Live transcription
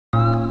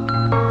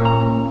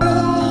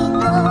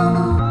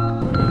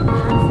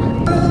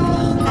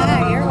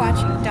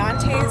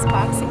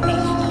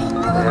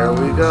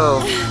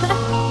go.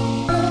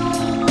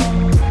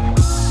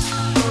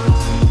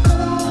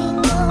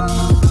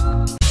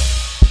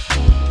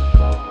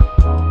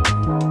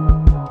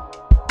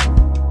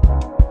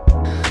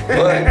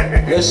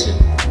 But listen,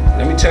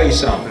 let me tell you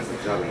something.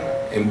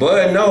 And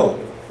Bud, no.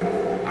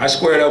 I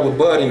squared up with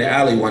Bud in the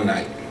alley one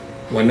night.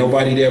 Wasn't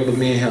nobody there but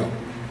me and him.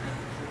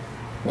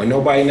 Wasn't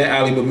nobody in the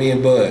alley but me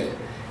and Bud.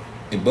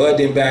 And Bud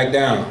didn't back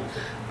down.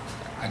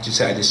 I just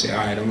had to say,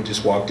 all right, I'm gonna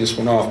just walk this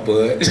one off,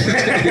 Bud.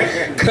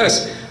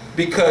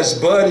 because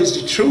Bud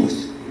is the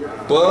truth.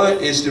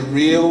 Bud is the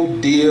real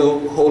deal,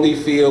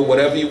 Holyfield,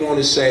 whatever you want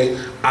to say.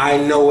 I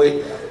know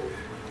it.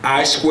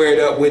 I squared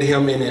up with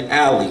him in an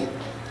alley.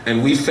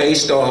 And we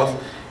faced off,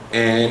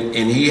 and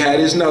he had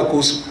his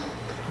knuckles,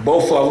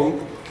 both of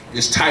them,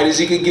 as tight as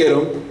he could get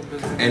them.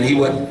 And he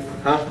went,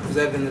 huh? Was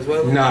that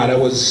Venezuela? Nah, that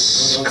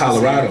was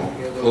Colorado,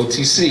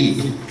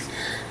 OTC.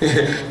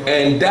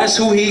 And that's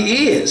who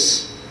he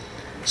is.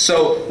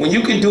 So when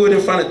you can do it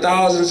in front of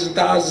thousands and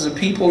thousands of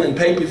people in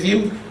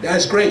pay-per-view,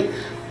 that's great.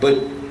 But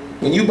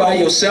when you by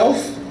yourself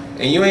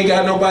and you ain't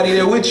got nobody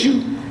there with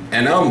you,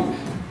 and I'm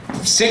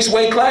 6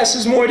 weight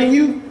classes more than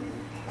you,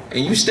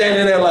 and you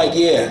standing there like,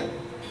 yeah,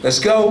 let's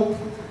go,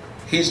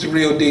 he's the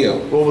real deal.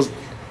 What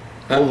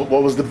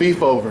was the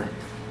beef over?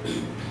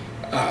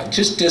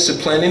 Just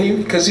disciplining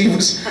him because he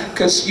was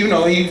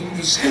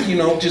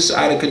just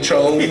out of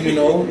control,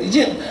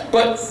 Yeah,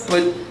 but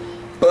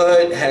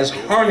Bud has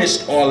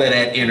harnessed all of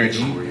that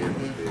energy.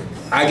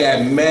 I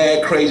got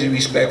mad crazy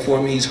respect for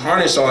him. He's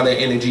harnessed all that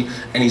energy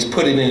and he's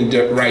put it in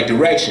the right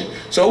direction.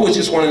 So it was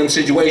just one of them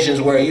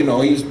situations where,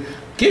 he's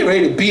getting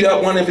ready to beat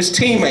up one of his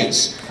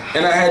teammates.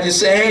 And I had to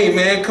say, hey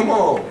man, come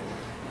on.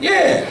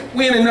 Yeah,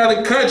 we in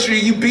another country,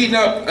 you beating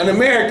up an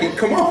American,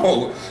 come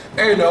on.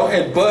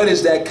 And Bud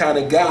is that kind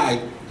of guy,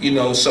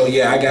 so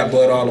yeah, I got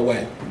Bud all the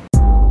way.